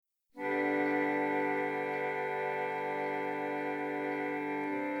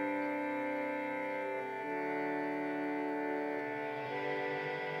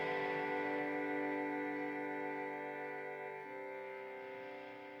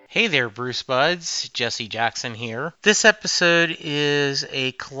Hey there, Bruce Buds. Jesse Jackson here. This episode is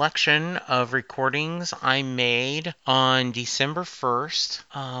a collection of recordings I made on December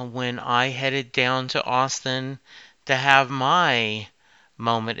 1st when I headed down to Austin to have my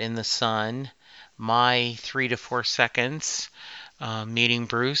moment in the sun, my 3 to 4 seconds meeting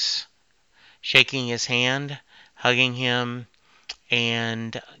Bruce, shaking his hand, hugging him,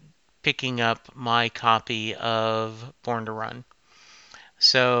 and picking up my copy of Born to Run.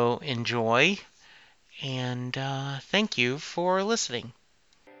 So enjoy, and thank you for listening.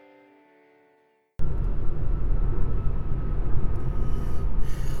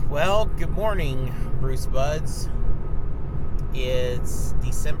 Well, good morning, Bruce Buds. It's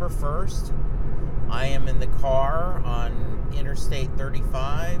December 1st. I am in the car on Interstate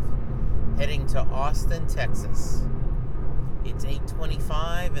 35 heading to Austin, Texas. It's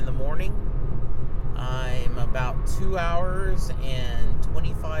 8:25 in the morning. I'm about 2 hours and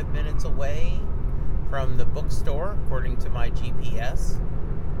 25 minutes away from the bookstore, according to my GPS.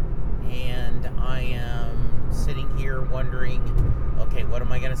 And I am sitting here wondering, okay, what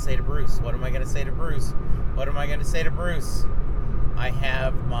am I going to say to Bruce? What am I going to say to Bruce? What am I going to say to Bruce? I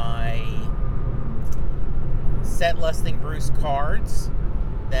have my Set Lusting Bruce cards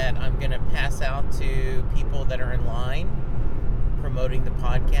that I'm going to pass out to people that are in line promoting the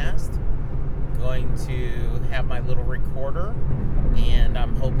podcast. Going to have my little recorder, and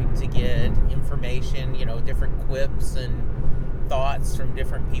I'm hoping to get information, different quips and thoughts from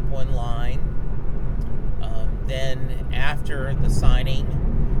different people in line. Then after the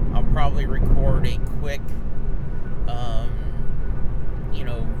signing, I'll probably record a quick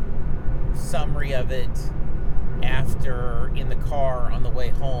summary of it after in the car on the way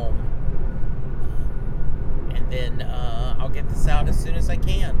home, and then I'll get this out as soon as I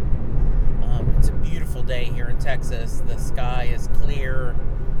can. It's a beautiful day here in Texas. The sky is clear.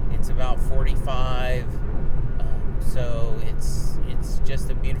 It's about 45, so it's just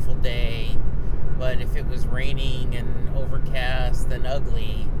a beautiful day. But if it was raining and overcast and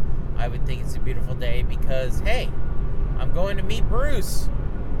ugly, I would think it's a beautiful day because, hey, I'm going to meet Bruce.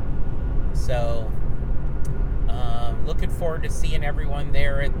 So, looking forward to seeing everyone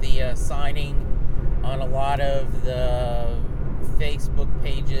there at the signing on a lot of the Facebook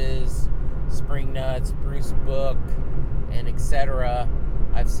pages, Spring Nuts, Bruce Book, and etc.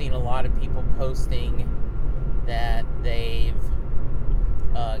 I've seen a lot of people posting that they've,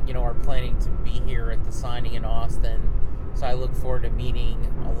 are planning to be here at the signing in Austin. So I look forward to meeting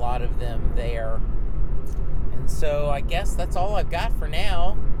a lot of them there. And so I guess that's all I've got for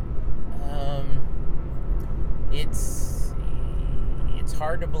now. It's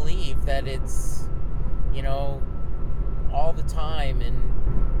hard to believe that it's, all the time, and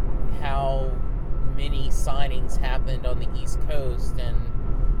how many signings happened on the East Coast and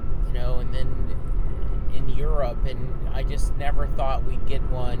then in Europe, and I just never thought we'd get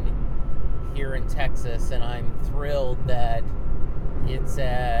one here in Texas, and I'm thrilled that it's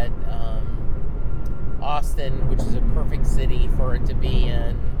at Austin, which is a perfect city for it to be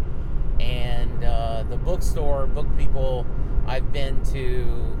in, and the bookstore, Book People, I've been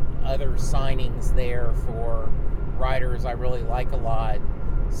to other signings there for writers I really like a lot.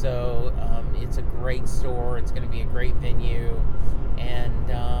 So it's a great store. It's going to be a great venue.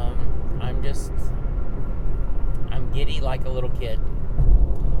 And I'm giddy like a little kid.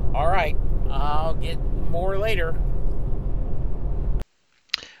 All right. I'll get more later.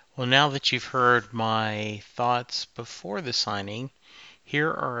 Well, now that you've heard my thoughts before the signing, here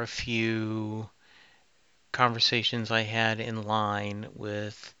are a few conversations I had in line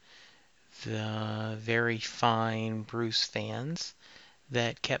with the very fine Bruce fans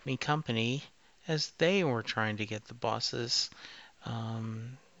that kept me company as they were trying to get the bosses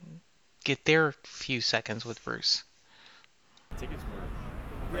get their few seconds with Bruce. Tickets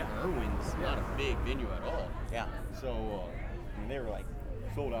were Irwin's not a big venue at all. Yeah. So they were like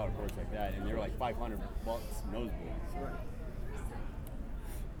sold out, of course, like that, and they were like $500 nosebleed. So.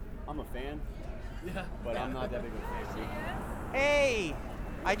 I'm a fan, but I'm not that big of a fan. Hey,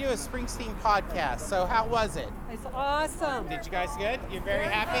 I do a Springsteen podcast. So how was it? It's awesome. Did you guys good? You're very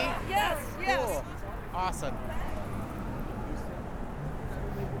happy? Yes, yes. Cool. Awesome.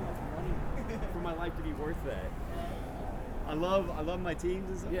 For my life to be worth that. I love my teams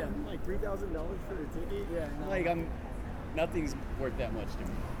and stuff. Yeah. Like $3,000 for a ticket. Yeah, no. Like nothing's worth that much to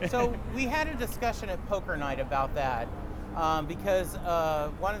me. So we had a discussion at poker night about that because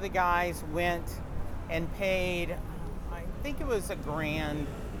one of the guys went and paid, I think it was $1,000,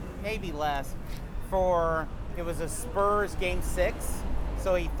 maybe less, it was a Spurs Game 6,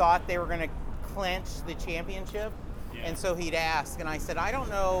 so he thought they were going to clinch the championship. Yeah. And so he'd ask, and I said, I don't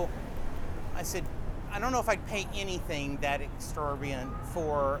know. I said, I don't know if I'd pay anything that exorbitant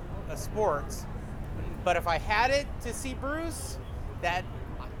for a sports, but if I had it to see Bruce, that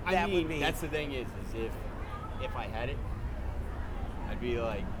would be. That's the thing is if I had it, I'd be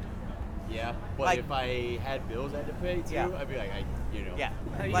like, yeah. But Like- if I had bills I had to pay too, Yeah. I'd be like, Yeah.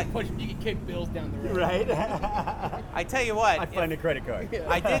 You Like, can kick bills down the road. right. I tell you what, I'd find a credit card.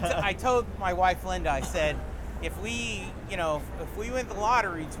 I told my wife Linda, I said, if we win the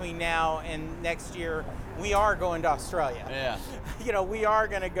lottery between now and next year, we are going to Australia. Yeah. We are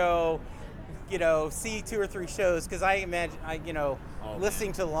going to go, see 2 or 3 shows, because I imagine,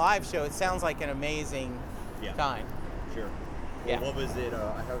 listening to the live show, it sounds like an amazing Yeah. time. Sure. Yeah. Well, what was it?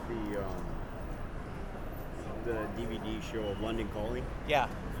 I have the DVD show of London Calling. Yeah.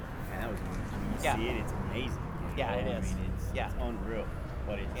 And that was, you Yeah. see it, it's amazing. Yeah, it I is. mean, it's Yeah. unreal.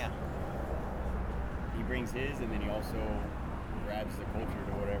 But it's, Yeah. he brings his, and then he also grabs the culture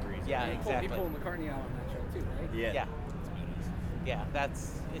to whatever he's Yeah, doing. exactly. He pulled McCartney out on that show too, right? Yeah. Yeah. Yeah,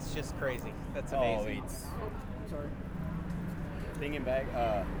 it's just crazy. That's Oh, amazing. it's Sorry. thinking back.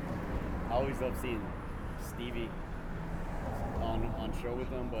 I always love seeing Stevie on show with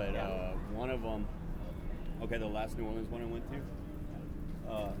them, but Yeah. one of them, the last New Orleans one I went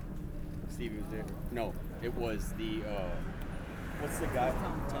to, Stevie was there. No, it was the what's the guy?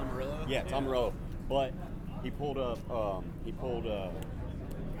 Tom Morello? Yeah, Tom Morello. But he pulled up. God,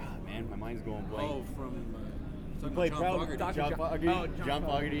 man, my mind's going blank. Oh, from He played John Proud Fogerty. John Dr. Fogerty, Oh, John John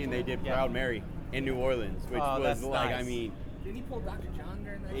Fogerty, and they did Yeah. Proud Mary in New Orleans, which Oh, was that's like, nice. I mean, Didn't he pull Dr. John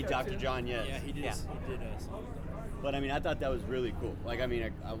during that hey, show Dr. too? John, yes. Yeah, he did. Yeah. He did a song. But I mean, I thought that was really cool. Like, I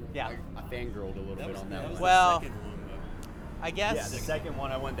mean, Yeah. I fangirled a little bit on that one. Well, the second one, I Yeah, guess. the second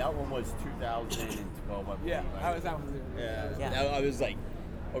one I went. That one was 2012, I believe. Yeah, right? that was it. Yeah. I was like,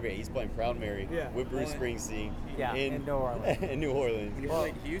 okay, he's playing Proud Mary Yeah. with Bruce Well, Springsteen. Yeah, in New Orleans. in New Orleans. When he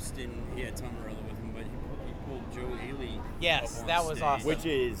played Houston, he had Tom Morello with him, but he pulled Joe Ely. Yes, up on that was stage. awesome. Which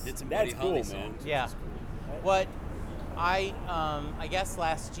is Did some that's Buddy cool, Holly man. songs, Yeah. which is cool. What I guess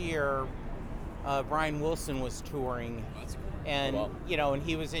last year, Brian Wilson was touring, That's cool. and Wow. and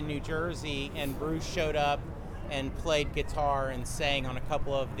he was in New Jersey, and Bruce showed up and played guitar and sang on a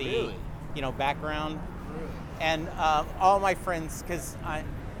couple of the Really? background. And all my friends, because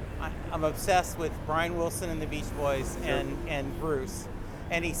I'm obsessed with Brian Wilson and the Beach Boys and Bruce,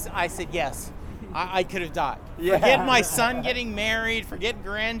 and I said yes. I could have died. Yeah. Forget my son getting married, forget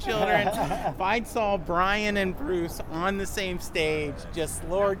grandchildren. If I saw Brian and Bruce on the same stage, just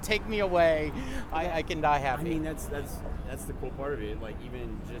Lord, take me away. I can die I happy. mean, that's the cool part of it. Like,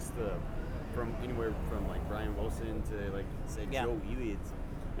 even just from anywhere from like Brian Wilson to like say Yeah. Joe Ely, it's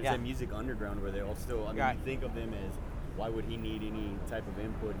Yeah. that music underground where they all still. I mean, Right. you think of them as why would he need any type of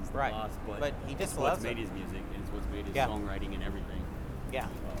input? He's the Right. boss, But he just it's what's loves made it. his music and it's what's made his Yeah. songwriting and everything. yeah.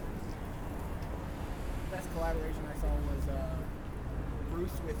 Best collaboration I saw was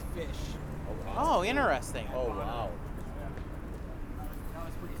Bruce with Fish. Oh, interesting. Oh wow. That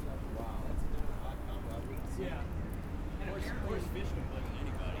was pretty special. Wow. Yeah. And of course, Fish can play with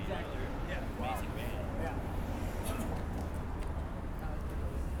anybody. Exactly. Yeah. Amazing band. Yeah.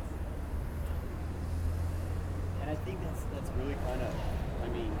 And I think that's really kind of, I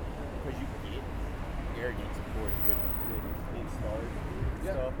mean, because you get arrogance, of course, with big stars and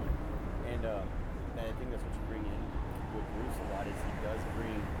Yeah. stuff, and I think that's what you bring in with Bruce a lot. Is he does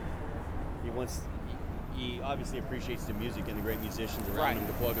bring, he obviously appreciates the music and the great musicians around Right. him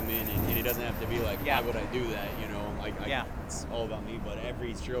to plug them in, and it doesn't have to be like, Yeah. why would I do that? You know, Yeah. it's all about me. But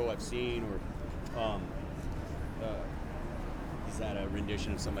every show I've seen, or he's had a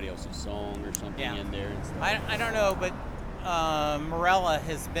rendition of somebody else's song or something Yeah. in there and stuff. I don't know, but Morella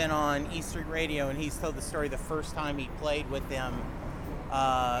has been on E Street Radio, and he's told the story the first time he played with them.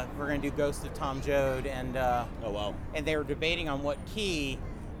 We're going to do Ghost of Tom Joad, and Oh wow. and they were debating on what key,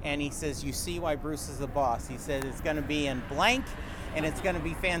 and he says, you see why Bruce is the boss. He said it's going to be in blank, and it's going to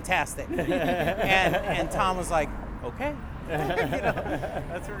be fantastic. and Tom was like, okay.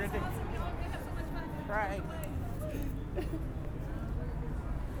 That's what we're going to do. Right.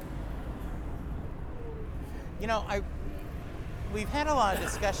 We've had a lot of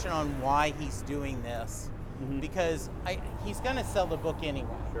discussion on why he's doing this, because he's going to sell the book anyway.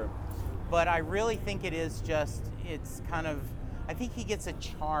 Sure. But I really think it's kind of, I think he gets a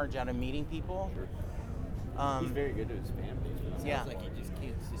charge out of meeting people. He's very good to his fan base. Yeah. Sounds like he just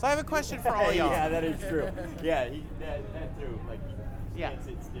can't sit. So I have a question for all y'all. Yeah, that is true. Yeah, that too. Like, he Yeah. can't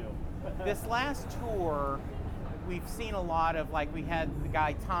sit still. This last tour, we've seen a lot of, like, we had the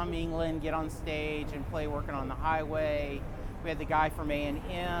guy Tom England get on stage and play Working on the Highway. We had the guy from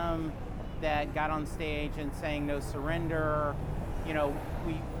A&M. that got on stage and sang "No Surrender." You know,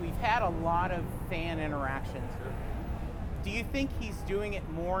 we've had a lot of fan interactions. Do you think he's doing it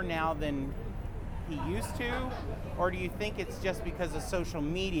more now than he used to, or do you think it's just because of social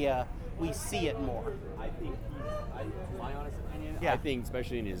media we see it more? I think my honest opinion, Yeah. I think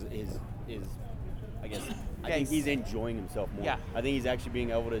especially in his I guess, I Yeah, think he's enjoying himself more. Yeah. I think he's actually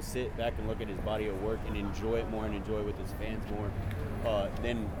being able to sit back and look at his body of work and enjoy it more and enjoy it with his fans more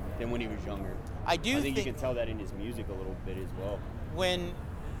than when he was younger. I do think you can tell that in his music a little bit as well. When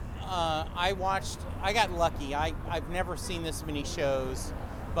I got lucky. I've never seen this many shows,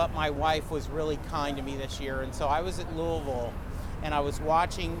 but my wife was really kind to me this year, and so I was at Louisville, and I was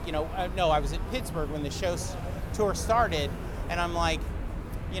watching, I was at Pittsburgh when the tour started, and I'm like,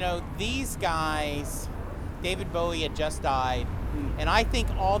 these guys, David Bowie had just died, and I think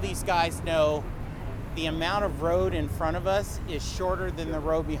all these guys know the amount of road in front of us is shorter than the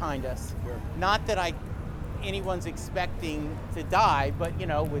road behind us. Sure. Not that anyone's expecting to die, but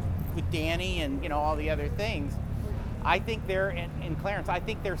with Danny and all the other things, I think they're in Clarence. I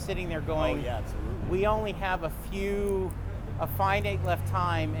think they're sitting there going, Oh yeah, absolutely. we only have a finite left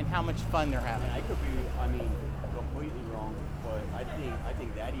time, and how much fun they're having. I could be, completely wrong, but I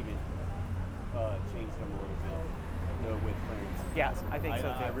think that even changed them a little bit with Clarence. Yes, I think so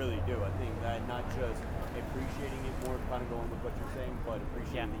too. I really do. I think that not just appreciating it more, kind of going with what you're saying, but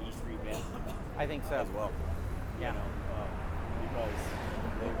appreciating the E Street Band I think so. as well. Yeah. Because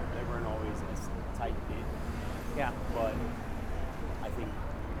they weren't always as tight knit, Yeah. but I think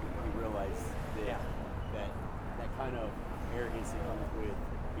we realized that kind of arrogance that comes with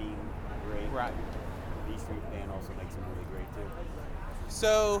being great. Right. The E Street Band also makes them really great too.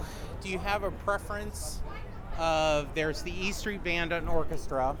 So, do you have a preference there's the E Street Band and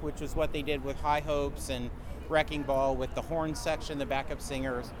Orchestra, which is what they did with High Hopes and Wrecking Ball with the horn section, the backup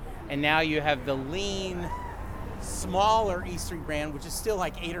singers, and now you have the lean, smaller E Street Band, which is still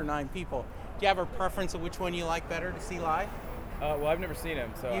like 8 or 9 people. Do you have a preference of which one you like better to see live? Well, I've never seen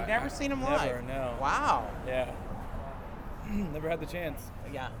him, so You've never seen him live? Never, no. Wow. Yeah. Never had the chance.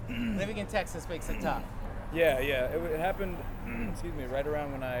 Yeah. Living in Texas makes it tough. Yeah. It happened, excuse me, right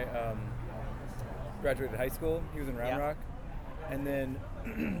around when I graduated high school. He was in Round Yeah. Rock. And then,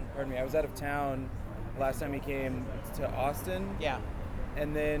 pardon me, I was out of town last time he came to Austin. Yeah.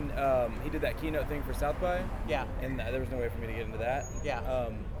 And then he did that keynote thing for South by. Yeah. And there was no way for me to get into that. Yeah.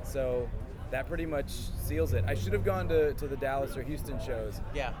 So that pretty much seals it. I should have gone to the Dallas or Houston shows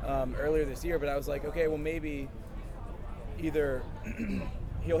Yeah. earlier this year, but I was like, okay, well maybe either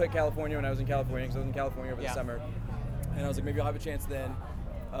he'll hit California when I was in California, because I was in California over the Yeah. summer, and I was like, maybe I'll have a chance then,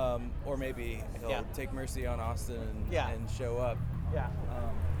 or maybe he'll Yeah. take mercy on Austin and, Yeah. and show up. Yeah.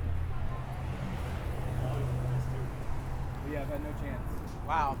 But yeah, I've had no chance.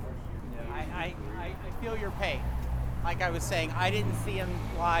 Wow. Yeah. I feel your pain. Like I was saying, I didn't see him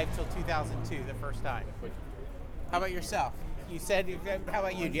live till 2002, the first time. How about yourself? You said, how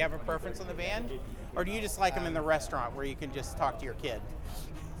about you? Do you have a preference on the band? Or do you just like them in the restaurant where you can just talk to your kid?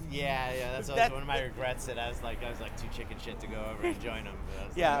 Yeah, that's always one of my regrets. That I was like too chicken shit to go over and join them. But I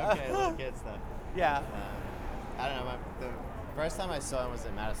was Yeah. like, okay, little kid stuff. Yeah. I don't know. The first time I saw him was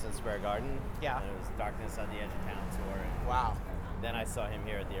at Madison Square Garden. Yeah. And it was Darkness on the Edge of Town tour. And Wow. then I saw him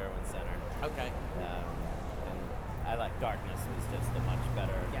here at the Irwin Center. Okay. And I like Darkness. It was just a much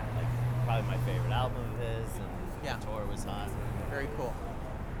better, Yeah. like probably my favorite album of his. And Yeah. the tour was hot. Very cool.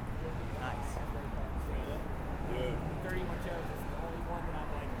 Nice. 31 shows is the only one that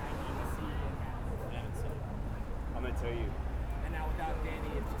I'm like, I need to see and have. So, I'm gonna tell you, and now without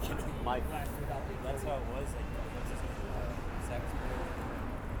Danny, it's just gonna be Mike. less without the That's how it was. Like, what's his name?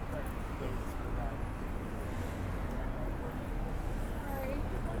 Saxophone.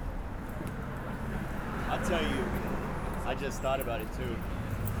 I'll tell you, I just thought about it too.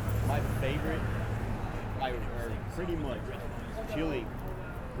 My favorite, or pretty much chilling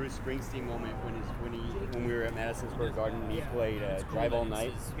Bruce Springsteen moment when we were at Madison Square Garden and he played Drive All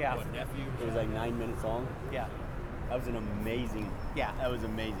Night. Yeah. It was like 9 minutes long. Yeah. That was an amazing. Yeah. That was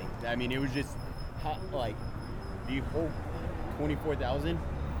amazing. I mean, it was just like the whole 24,000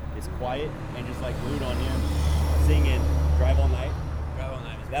 is quiet and just like glued on him singing Drive All Night. Drive All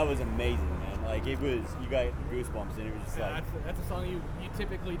Night. That was amazing, man. Like it was, you got goosebumps and it was just Yeah, like. that's a song you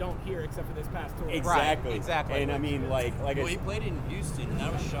typically don't hear except for this past tour. Exactly. exactly. And I mean, like Well, he played in Houston, and I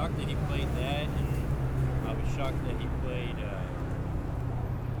was shocked that he played that, and I was shocked that he played.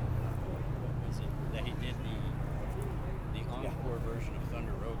 That he did the encore version of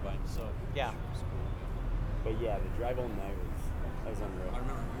Thunder Road by himself. Yeah. But yeah, the Drive All Night was That was unreal. I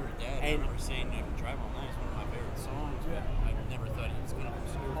remember we were dead. I And- remember saying Drive All Night is one of my favorite songs. Yeah. I never thought he was going to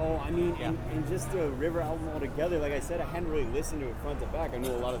pursue. Oh, I mean, and just the River album altogether, like I said, I hadn't really listened to it front to back. I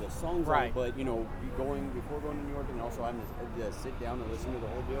know a lot of the songs on Right. it, but, before going to New York and also having to sit down and listen to the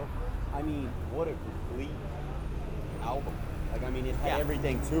whole deal, I mean, what a complete album. Like, I mean, it had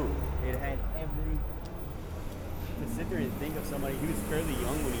everything, too. It had every... To sit there and think of somebody, he was fairly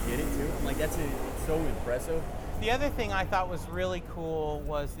young when he did it, too. I'm like, it's so impressive. The other thing I thought was really cool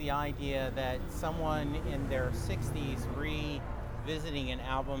was the idea that someone in their 60s revisiting an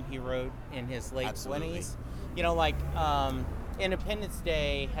album he wrote in his late Absolutely. 20s. You know, like Independence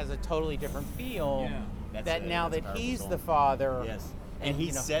Day has a totally different feel. Yeah. That now that's a that powerful he's song. the father. Yes. And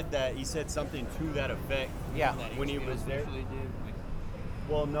he said that, he said something to that effect Yeah. when he was there.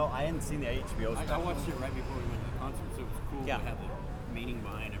 Well, no, I hadn't seen the HBO stuff. I watched it right before we went to the concert, so it was cool Yeah. to have the meaning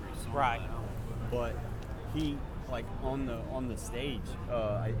behind every song. Right. But he, like, on the stage,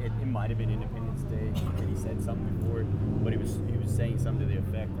 it might have been Independence Day, and he said something before it, but he was saying something to the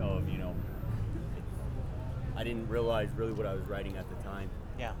effect of, I didn't realize really what I was writing at the time.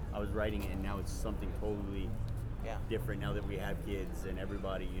 Yeah. I was writing it, and now it's something totally different now that we have kids and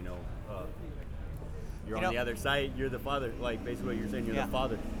everybody, you're You on know- the other side, you're the father, like basically what you're saying, you're Yeah. the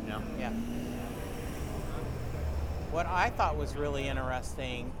father now. Yeah. What I thought was really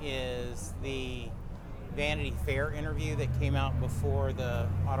interesting is the Vanity Fair interview that came out before the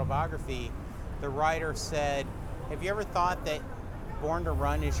autobiography. The writer said, have you ever thought that Born to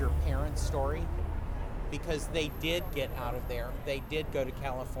Run is your parents' story? Because they did get out of there. They did go to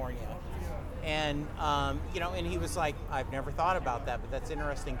California. And, and he was like, I've never thought about that, but that's an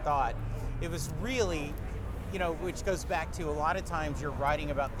interesting thought. It was really, which goes back to a lot of times you're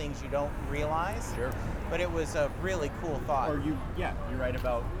writing about things you don't realize. Sure. But it was a really cool thought. Or you write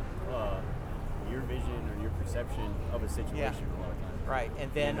about your vision or your perception of a situation Yeah. a lot of times. Right,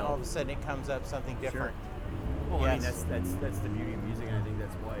 and then all of a sudden it comes up something different. Well, I mean, Yes. that's the beauty of music, and I think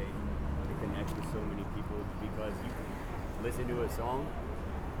that's why it connects with so many people, because you can listen to a song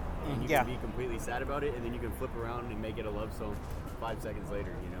and you Yeah. can be completely sad about it, and then you can flip around and make it a love song 5 seconds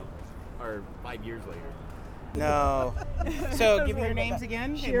later, or 5 years later. No. So give me your names again.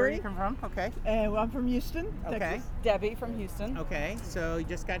 And where Sherry. you come from? Okay. Well, I'm from Houston, Okay. Texas. Debbie from Houston. Okay. So you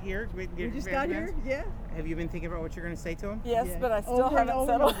just got here. We just got here, yeah. Have you been thinking about what you're going to say to him? Yes, Yeah. but I still Over and haven't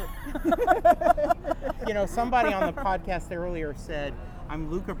over and settled. Somebody on the podcast earlier said, I'm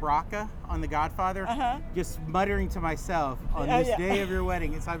Luca Bracca on The Godfather, just muttering to myself on Oh, this yeah. day of your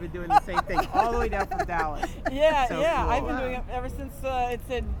wedding. And so I've been doing the same thing all the way down from Dallas. Yeah, So yeah. cool. I've been doing it ever since it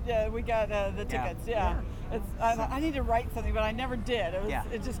said we got the tickets. Yeah. I need to write something, but I never did.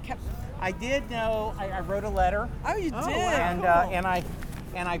 It just kept. I did know. I wrote a letter. Oh, you did. And Cool.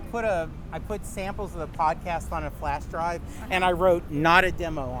 and I put samples of the podcast on a flash drive, and I wrote not a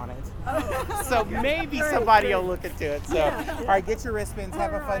demo on it. So maybe somebody will look into it. So all right, get your wristbands,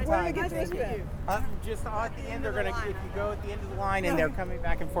 have a fun time. Just at the end, they're gonna if you go at the end of the line, and they're coming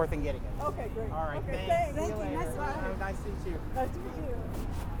back and forth and getting it. Okay, great. All right, Okay, thanks. thanks. See you later. Nice to meet you. Nice to meet you.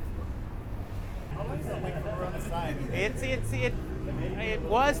 Nice to meet you. It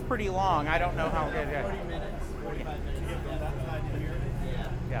was pretty long. I don't know how good. 40 minutes, 45 minutes to get from that side to here.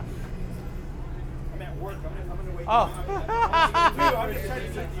 Yeah. I'm at work. I'm going to wait. Oh. I'm just trying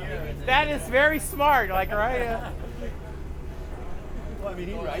to set the air. That is very smart. Like right. Well, I mean,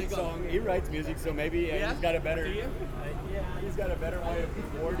 he writes music, so maybe he's got a better. He's got a better way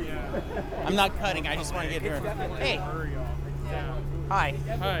of rewarding. I'm not cutting. I just want to get here. Hey. Hi.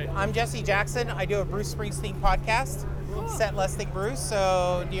 Hi. I'm Jesse Jackson. I do a Bruce Springsteen podcast, Set Listing Bruce.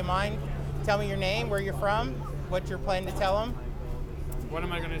 So, do you mind tell me your name, where you're from, what you're planning to tell them? What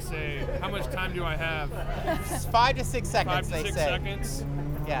am I going to say? How much time do I have? It's 5 to 6 seconds, 5 to they 6 say. seconds?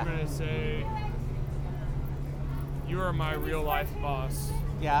 Yeah. I'm going to say, you are my real life boss.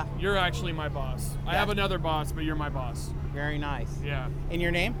 Yeah. You're actually my boss. I Yeah. have another boss, but you're my boss. Very nice. Yeah. And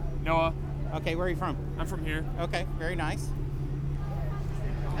your name? Noah, Okay, where are you from? I'm from here. Okay, very nice.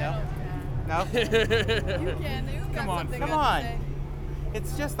 No? No? Come on. Come on.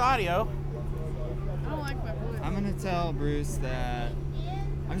 It's just audio. I'm gonna tell Bruce that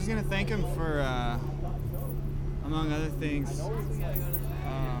I'm just gonna thank him for, among other things,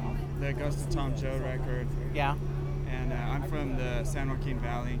 the Ghost of Tom Joad record. Yeah. And I'm from the San Joaquin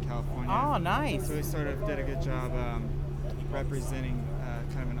Valley in California. Oh, nice. So we sort of did a good job representing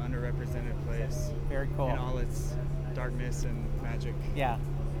kind of an underrepresented place. Very cool. In all its darkness and magic. Yeah.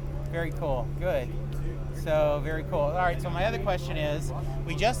 Very cool. Good. So, very cool. All right, so my other question is,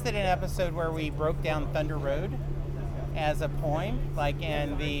 we just did an episode where we broke down Thunder Road as a poem, like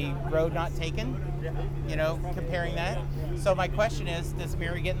in the Road Not Taken, you know, comparing that. So my question is, does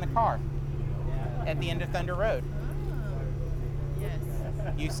Mary get in the car at the end of Thunder Road? Yes.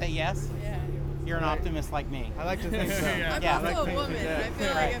 You say yes? Yeah. You're an optimist like me. I like to think so. I'm Yeah. also a woman. I feel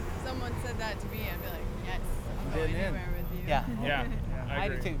Right. like if someone said that to me, I'd be like, yes, I'll go Getting in. anywhere with you. Yeah. Yeah. I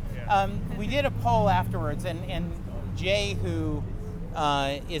do agree. too. Yeah. We did a poll afterwards, and Jay, who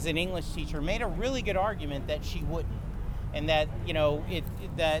is an English teacher, made a really good argument that she wouldn't, and that, you know,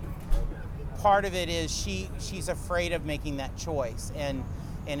 that part of it is she's afraid of making that choice, and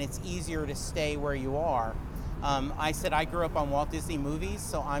it's easier to stay where you are. I said I grew up on Walt Disney movies,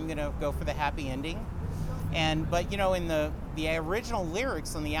 so I'm gonna go for the happy ending. But you know, in the original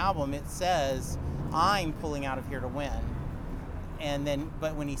lyrics on the album, it says, "I'm pulling out of here to win." And then,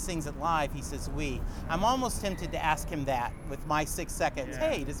 but when he sings it live, he says "we." I'm almost tempted to ask him that with my 6 seconds. Yeah.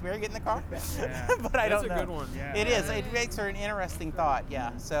 Hey, does Mary get in the car? Yeah. But I That's don't a know. good one. Yeah. It is. It makes her an interesting thought.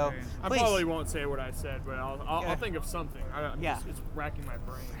 Yeah. So I please. probably won't say what I said, but I'll Yeah. think of something. Yeah. It's racking my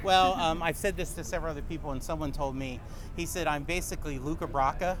brain. Well, I've said this to several other people, and someone told me, he said, I'm basically Luca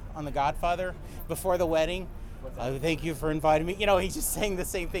Bracca on The Godfather before the wedding. Thank you for inviting me. You know, he's just saying the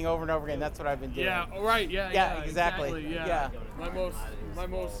same thing over and over again. That's what I've been doing. Yeah. Right. Yeah. Yeah, exactly. Yeah. Yeah. My most.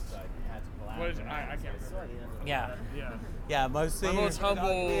 What is it? I can't remember. Yeah. Yeah. Yeah, most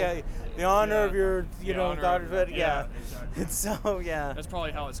humble- Yeah, the honor yeah, of your, the honor daughter's of- wedding. Yeah. yeah, And so, yeah. That's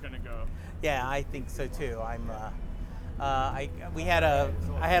probably how it's gonna go. Yeah, I think so too. I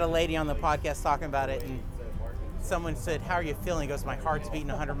had a lady on the podcast talking about it, and someone said, "How are you feeling?" He goes, "My heart's beating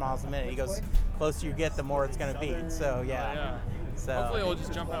 100 miles a minute." He goes, "Closer you get, the more it's going to beat." So yeah. Yeah. So Hopefully it'll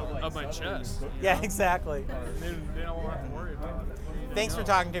just jump out of my chest. yeah, exactly. Then I won't have to worry about it. Thanks for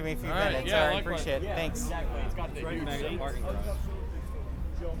talking to me a few All right, minutes. yeah, I likewise. appreciate it. Thanks. It's got the huge parking garage.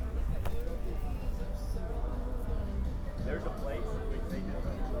 There's a place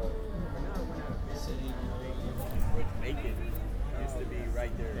which Bacon used to be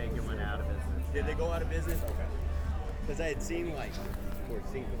right there. Bacon went out of business. Did they go out of business? Okay. Because I had seen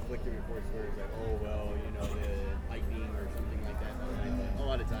conflicting reports where it's like, oh well, you know, the lightning or something like that. But a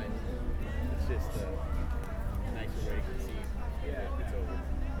lot of times, it's just a nicer way to see it's over.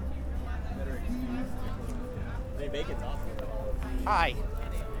 I mean, Bacon's awesome. Hi.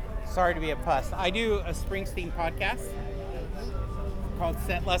 Sorry to be a pest. I do a Springsteen podcast called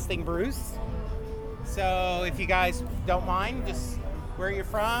Set Lusting Bruce. So if you guys don't mind, just where you're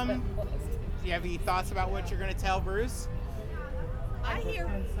from, do you have any thoughts about what you're going to tell Bruce? I hear.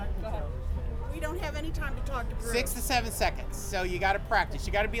 We don't have any time to talk to Bruce. 6 to 7 seconds. So you got to practice.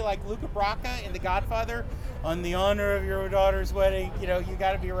 You got to be like Luca Bracca in The Godfather. On the honor of your daughter's wedding, you know, you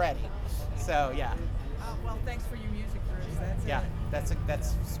got to be ready. So yeah. Well, thanks for your music, Bruce. That's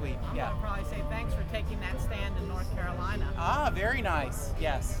sweet. I'm Yeah. gonna probably say thanks for taking that stand in North Carolina. Ah, very nice.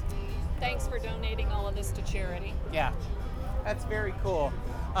 Yes. Thanks for donating all of this to charity. Yeah, that's very cool.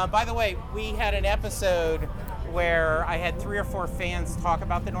 By the way, we had an episode where I had 3 or 4 fans talk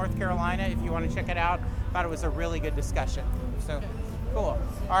about the North Carolina. If you want to check it out, thought it was a really good discussion. So, cool.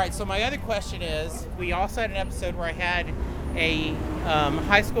 All right, so my other question is, we also had an episode where I had a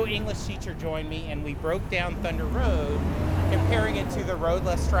high school English teacher join me, and we broke down Thunder Road, comparing it to the road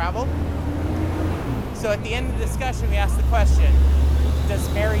less traveled. So at the end of the discussion, we asked the question, does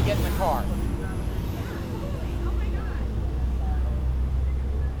Mary get in the car?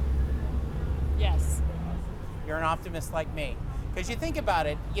 Yes. You're an optimist like me. Because you think about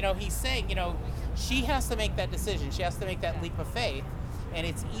it, you know, he's saying, you know, she has to make that decision. She has to make that leap of faith. And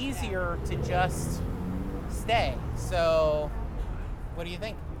it's easier to just stay. So, what do you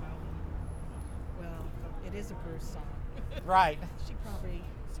think? Well, it is a Bruce song. Right. She probably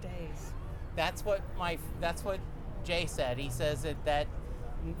stays. That's what Jay said. He says that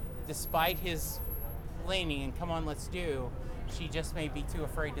despite his leaning and come on, let's do, she just may be too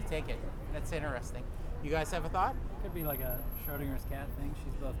afraid to take it. That's interesting. You guys have a thought? Could be like a Schrodinger's cat thing.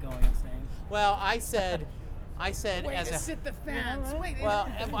 She's both going and staying. Well, I said Wait as to a sit the fence. Wait. well,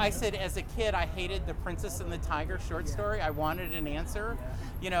 I said as a kid I hated the Princess and the Tiger short story. I wanted an answer,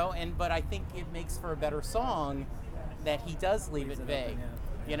 you know, but I think it makes for a better song that he does leave it vague,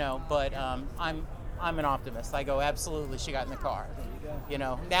 you know. But I'm an optimist. I go, absolutely, she got in the car, you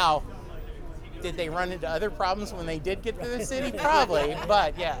know. Now, did they run into other problems when they did get to the city? Probably,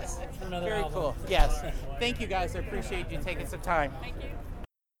 but yes, very cool. Yes, thank you guys. I appreciate you taking some time. Thank you.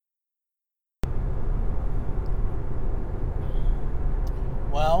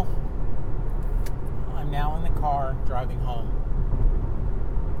 Well, I'm now in the car driving home,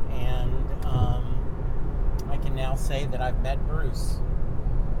 and I can now say that I've met Bruce.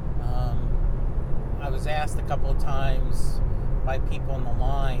 I was asked a couple of times by people in the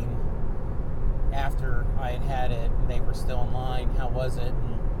line after I had it, and they were still in line, how was it?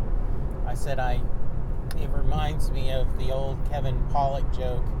 And I said, it reminds me of the old Kevin Pollak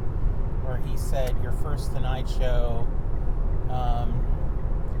joke where he said, your first Tonight Show,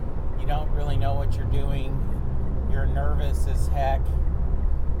 you don't really know what you're doing, you're nervous as heck,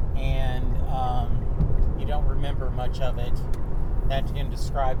 and you don't remember much of it. That can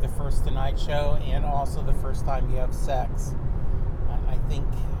describe the first Tonight Show and also the first time you have sex. I think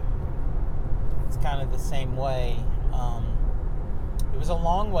it's kind of the same way. It was a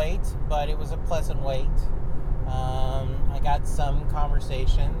long wait, but it was a pleasant wait. I got some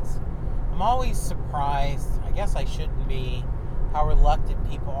conversations. I'm always surprised, I guess I shouldn't be, how reluctant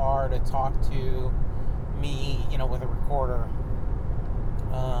people are to talk to me, with a recorder.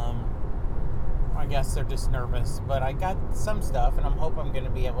 I guess they're just nervous, but I got some stuff, and I'm going to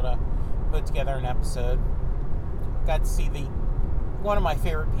be able to put together an episode. Got to see one of my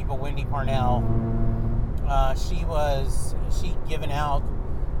favorite people, Wendy Parnell. She'd given out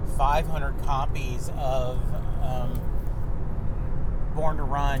 500 copies of Born to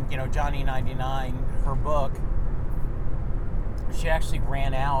Run, Johnny 99, her book. She actually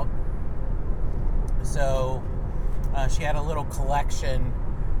ran out, so she had a little collection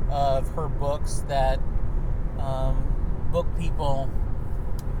of her books that book people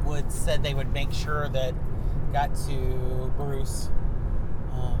said they would make sure that got to Bruce.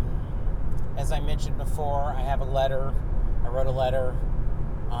 As I mentioned before, I have a letter. I wrote a letter.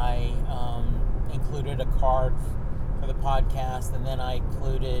 I included a card for the podcast, and then I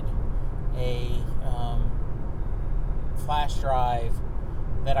included a flash drive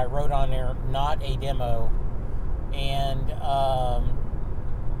that I wrote on there, not a demo, and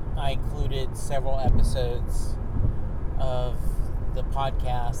I included several episodes of the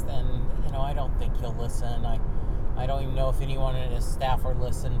podcast, and I don't think he'll listen. I don't even know if anyone in his staff would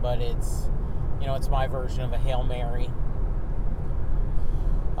listen, but it's it's my version of a Hail Mary.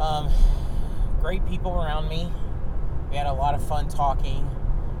 Great people around me. We had a lot of fun talking.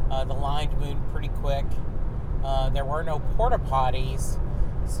 The line moved pretty quick. There were no porta potties,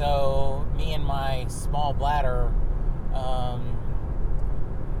 so me and my small bladder,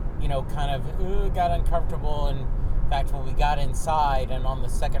 kind of got uncomfortable. And in fact, when we got inside and on the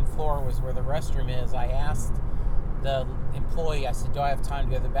second floor was where the restroom is, I asked the employee, I said, do I have time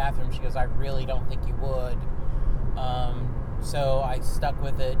to go to the bathroom? She goes, I really don't think you would. So I stuck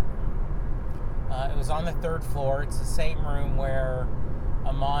with it. It was on the third floor. It's the same room where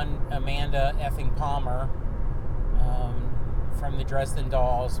Amanda effing Palmer from the Dresden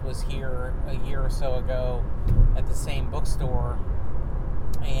Dolls was here a year or so ago at the same bookstore.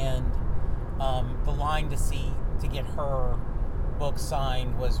 And the line to get her book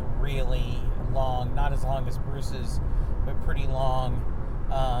signed was really long. Not as long as Bruce's, but pretty long.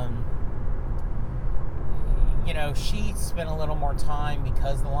 She spent a little more time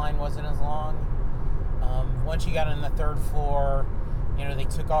because the line wasn't as long. Once you got on the third floor, they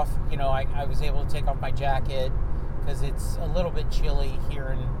took off, I was able to take off my jacket because it's a little bit chilly here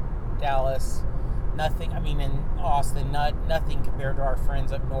in Dallas. Nothing, in Austin, nothing compared to our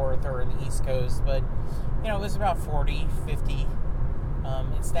friends up north or in the East Coast, but, it was about 40, 50.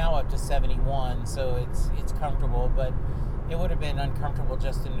 It's now up to 71, so it's comfortable, but it would have been uncomfortable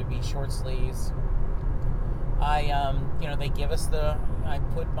just in to be short sleeves. They give us I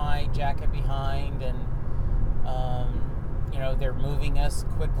put my jacket behind, and, they're moving us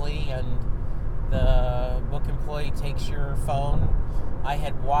quickly, and the book employee takes your phone. I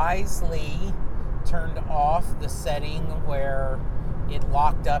had wisely turned off the setting where it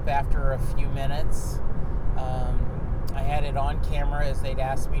locked up after a few minutes. I had it on camera as they'd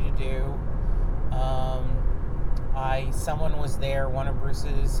asked me to do. Someone was there, one of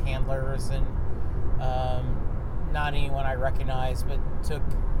Bruce's handlers, and not anyone I recognized, but took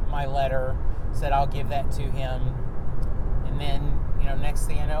my letter, said I'll give that to him. And then, next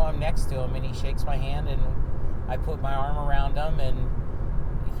thing I know, I'm next to him, and he shakes my hand, and I put my arm around him, and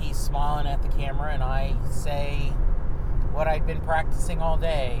he's smiling at the camera, and I say what I'd been practicing all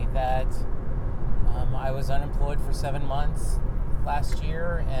day, that I was unemployed for 7 months last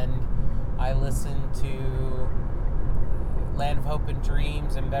year, and I listened to Land of Hope and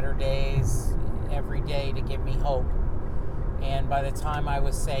Dreams and Better Days every day to give me hope. And by the time I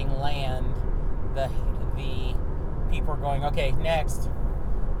was saying land, the people were going, okay, next.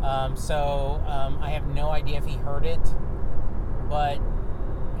 I have no idea if he heard it, but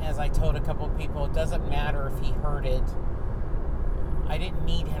as I told a couple of people, it doesn't matter if he heard it. I didn't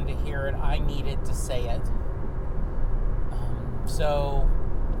need him to hear it. I needed to say it.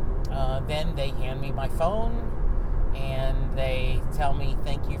 then they hand me my phone and they tell me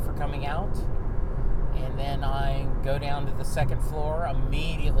thank you for coming out. And then I go down to the second floor,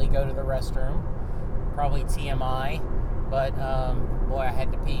 immediately go to the restroom. Probably TMI, but boy, I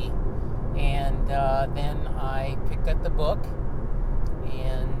had to pee. And then I picked up the book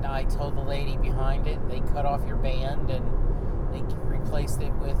and I told the lady behind it, they cut off your band and they replaced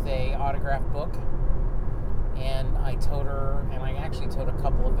it with a autographed book. And I told her, and I actually told a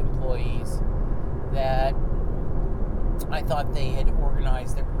couple of employees that I thought they had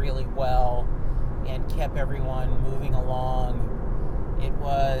organized it really well and kept everyone moving along. It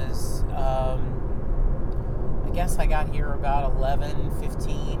was, I guess I got here about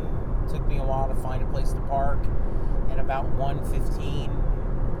 11:15. Took me a while to find a place to park. And about 1:15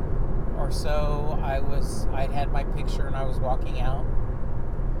 or so, I'd had my picture and I was walking out.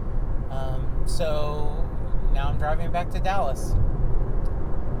 So now I'm driving back to Dallas.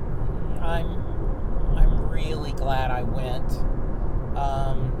 I'm really glad I went.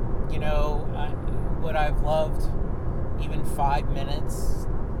 Would I've loved even 5 minutes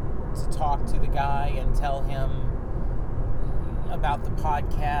to talk to the guy and tell him about the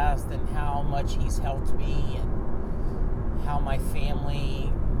podcast and how much he's helped me and how my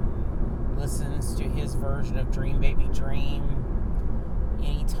family listens to his version of Dream Baby Dream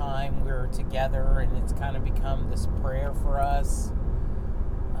anytime we're together, and it's kind of become this prayer for us.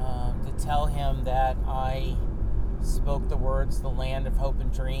 To tell him that I spoke the words "the land of hope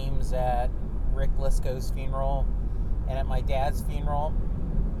and dreams" at Rick Lisco's funeral and at my dad's funeral.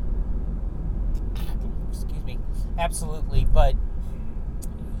 Excuse me. Absolutely. But,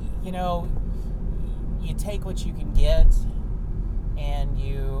 you take what you can get and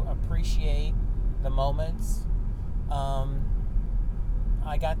you appreciate the moments.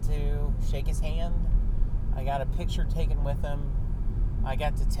 I got to shake his hand. I got a picture taken with him. I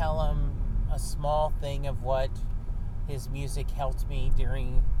got to tell him a small thing of what his music helped me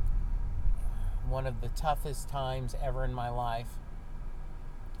during one of the toughest times ever in my life.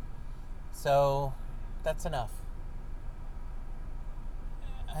 So that's enough.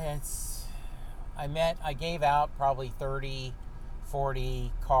 I gave out probably 30,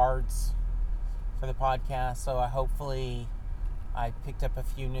 40 cards for the podcast, so hopefully I picked up a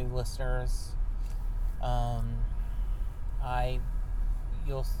few new listeners.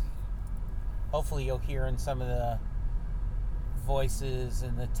 Hopefully you'll hear in some of the voices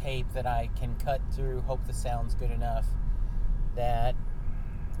and the tape that I can cut through, hope the sound's good enough, that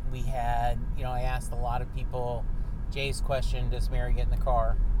we had, I asked a lot of people Jay's question, does Mary get in the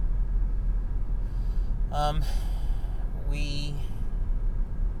car?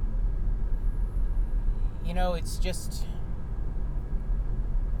 It's just,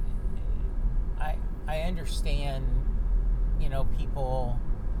 I understand, people,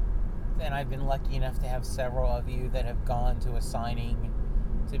 and I've been lucky enough to have several of you that have gone to a signing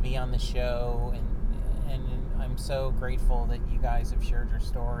to be on the show, and I'm so grateful that you guys have shared your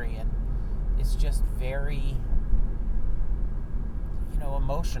story, and it's just very,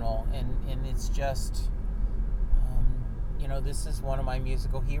 emotional, and it's just, this is one of my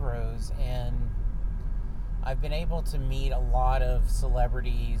musical heroes, and I've been able to meet a lot of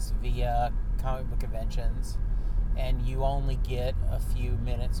celebrities via comic book conventions, and you only get a few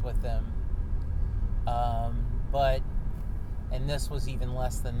minutes with them. And this was even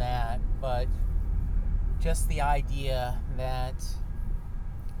less than that, but just the idea that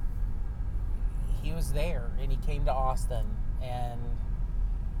he was there and he came to Austin and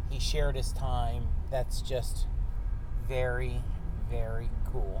he shared his time, that's just very, very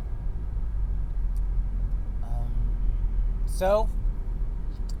cool. So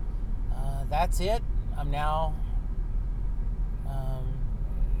that's it. I'm now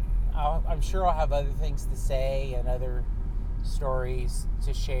I'm sure I'll have other things to say and other stories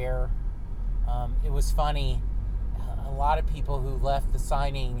to share. It was funny, a lot of people who left the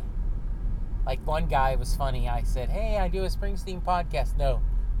signing, like one guy was funny. I said, hey, I do a Springsteen podcast. No,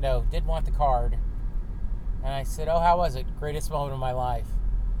 didn't want the card. And I said, oh, how was it? Greatest moment of my life.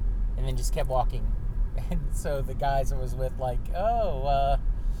 And then just kept walking. And so the guys I was with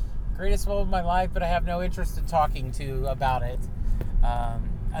greatest moment of my life, but I have no interest in talking to about it.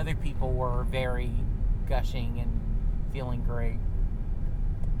 Other people were very gushing and feeling great.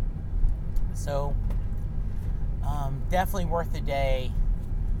 So, definitely worth the day.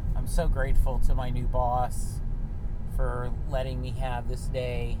 I'm so grateful to my new boss for letting me have this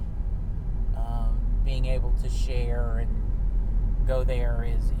day. Being able to share and go there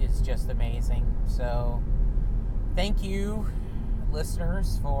is just amazing. So, thank you,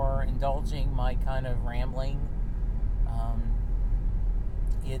 listeners, for indulging my kind of rambling.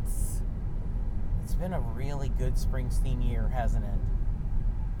 it's been a really good Springsteen year, hasn't it?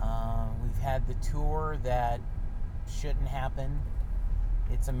 We've had the tour that shouldn't happen.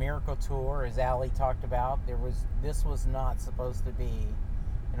 It's a miracle tour, as Allie talked about. This was not supposed to be,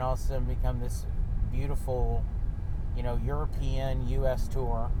 and all of a sudden become this beautiful, European U.S.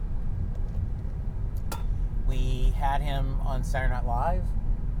 tour. We had him on Saturday Night Live.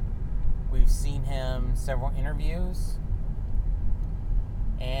 We've seen him several interviews,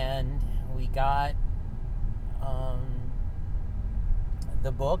 and we got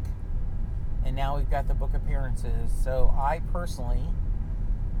the book, and now we've got the book appearances. So I personally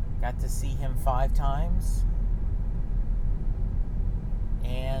got to see him 5 times,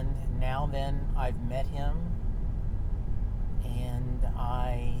 and now then I've met him, and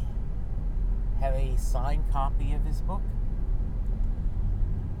I have a signed copy of his book.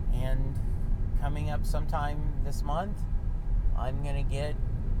 And coming up sometime this month, I'm going to get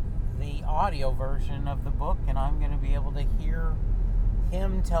the audio version of the book, and I'm going to be able to hear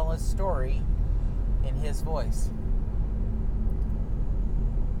him tell his story in his voice,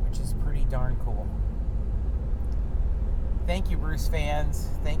 which is pretty darn cool. Thank you, Bruce fans.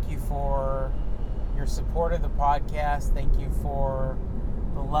 Thank you for your support of the podcast. Thank you for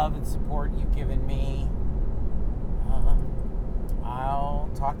the love and support you've given me. I'll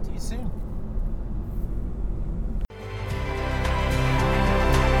talk to you soon.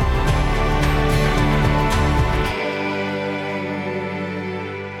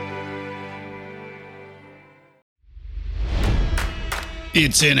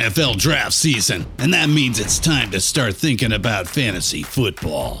 It's NFL draft season, and that means it's time to start thinking about fantasy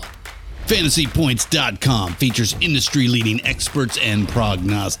football. FantasyPoints.com features industry-leading experts and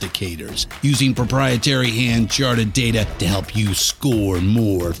prognosticators using proprietary hand-charted data to help you score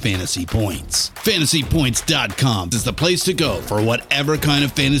more fantasy points. FantasyPoints.com is the place to go for whatever kind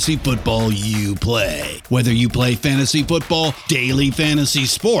of fantasy football you play. Whether you play fantasy football, daily fantasy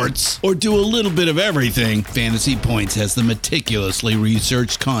sports, or do a little bit of everything, Fantasy Points has the meticulously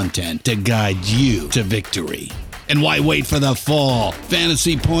researched content to guide you to victory. And why wait for the fall?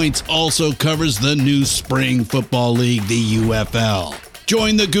 Fantasy Points also covers the new spring football league, the UFL.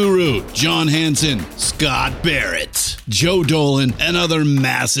 Join the guru, John Hansen, Scott Barrett, Joe Dolan, and other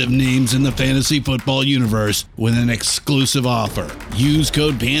massive names in the fantasy football universe with an exclusive offer. Use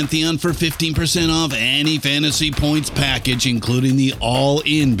code Pantheon for 15% off any Fantasy Points package, including the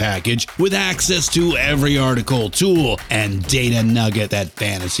all-in package, with access to every article, tool, and data nugget that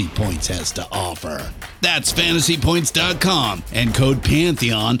Fantasy Points has to offer. That's FantasyPoints.com and code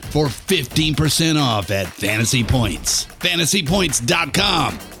Pantheon for 15% off at Fantasy Points.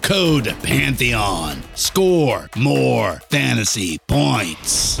 FantasyPoints.com, code Pantheon. Score more fantasy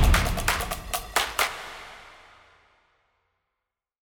points.